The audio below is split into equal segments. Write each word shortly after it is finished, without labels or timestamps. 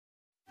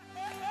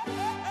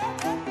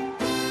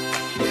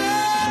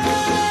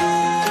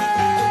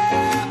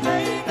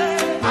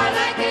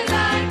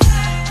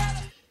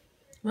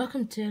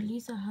Welcome to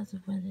Lisa House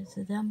of Weather.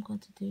 Today I'm going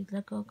to do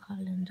Lego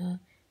calendar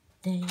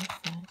day 5.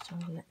 So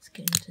let's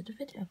get into the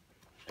video.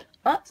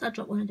 Oops, I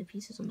dropped one of the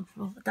pieces on the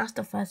floor. That's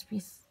the first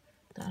piece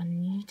that I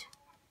need.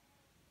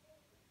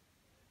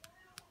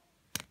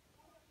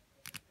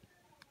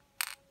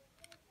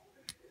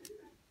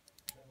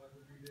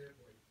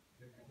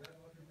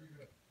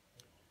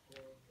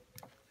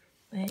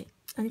 Wait,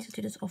 I need to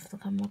do this off the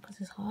camera because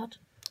it's hard.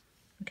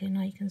 Okay,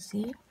 now you can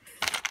see.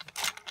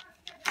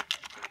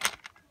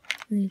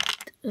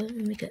 Let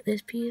me get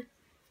this piece.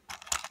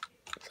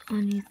 So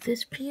I need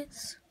this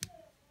piece.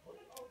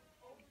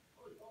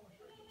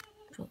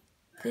 Put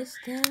this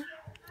there.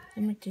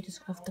 Let me do this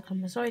off the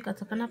camera. Sorry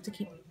guys, I'm gonna have to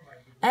keep.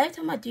 Every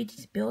time I do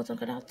these builds, I'm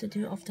gonna have to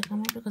do it off the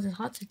camera because it's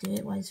hard to do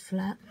it while it's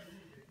flat.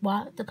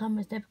 While the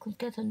camera's there, because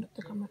get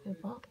the camera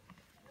over.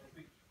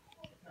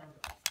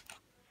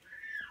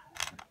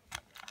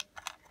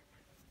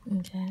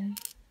 Okay.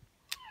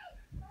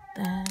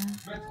 There.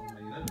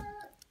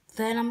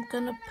 Then I'm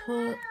gonna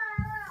put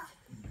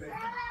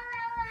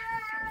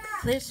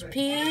this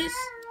piece.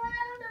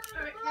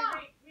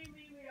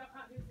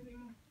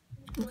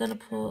 I'm gonna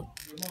put.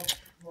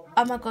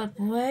 Oh my god,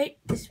 wait,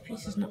 this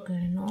piece is not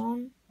going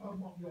on.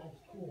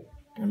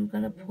 I'm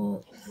gonna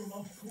put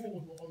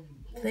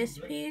this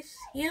piece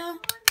here.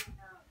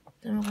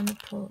 Then we're gonna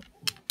put.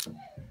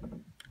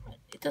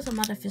 It doesn't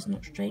matter if it's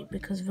not straight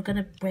because we're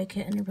gonna break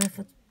it anyway.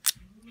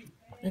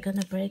 We're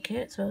gonna break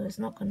it, so it's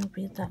not gonna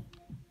be that.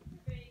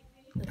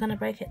 We're gonna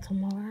break it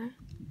tomorrow.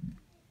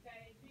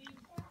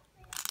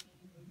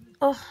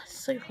 Oh, it's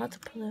so hard to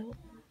pull out.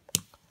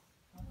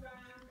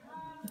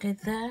 Okay,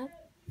 there.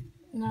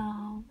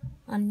 Now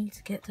I need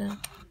to get the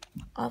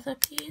other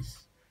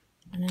piece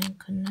and then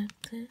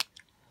connect it.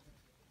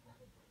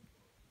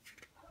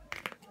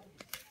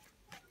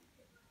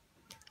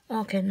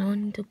 Okay, now I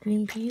need the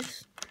green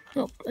piece.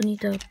 No, I need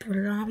the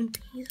brown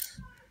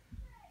piece.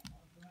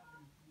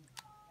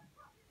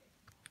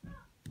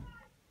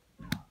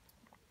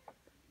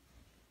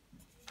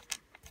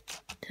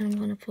 Then I'm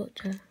gonna put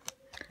the.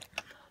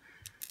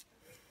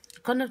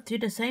 I'm gonna do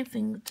the same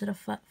thing to the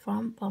front,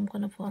 but I'm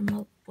gonna put on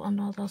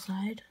the other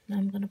side. Then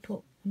I'm gonna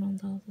put one on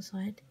the other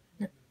side.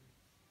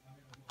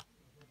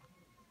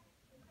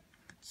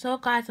 So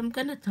guys, I'm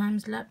gonna time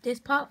lapse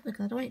this part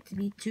because I don't want it to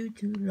be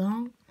too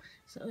long.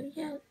 So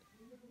yeah.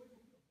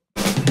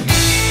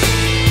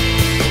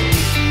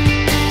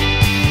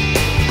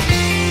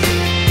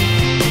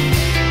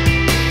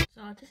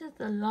 So this is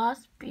the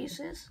last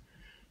pieces.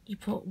 You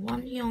put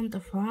one here on the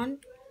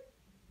front,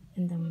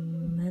 in the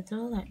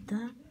middle like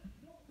that,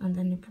 and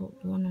then you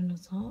put one on the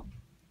top.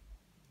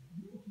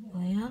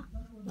 There,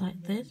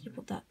 like this. You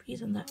put that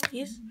piece and that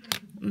piece,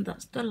 and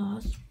that's the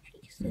last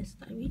pieces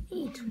that we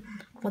need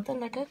for the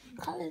Lego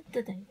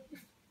calendar day.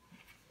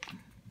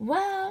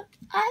 Well,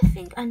 I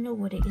think I know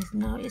what it is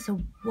now. It's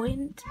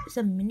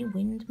a mini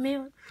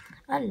windmill.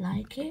 I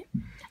like it.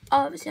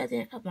 Obviously, I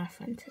didn't have my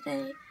friend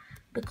today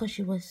because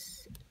she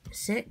was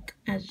sick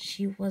and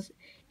she was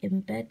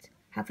in bed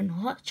having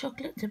hot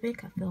chocolate to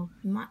make her feel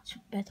much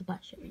better,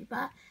 but she'll be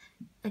back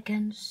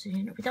again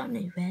soon. We don't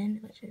know when,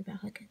 but she'll be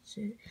back again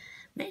soon.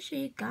 Make sure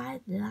you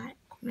guys like,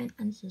 comment,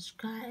 and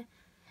subscribe,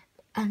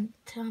 and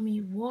tell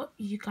me what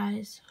you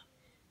guys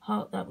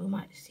hope that we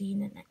might see in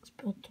the next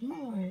build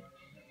tomorrow.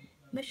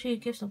 Make sure you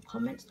give some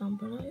comments down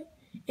below.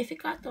 If you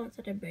guys don't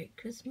celebrate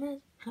Christmas,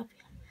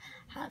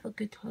 have a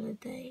good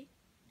holiday,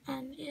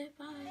 and yeah,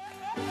 bye.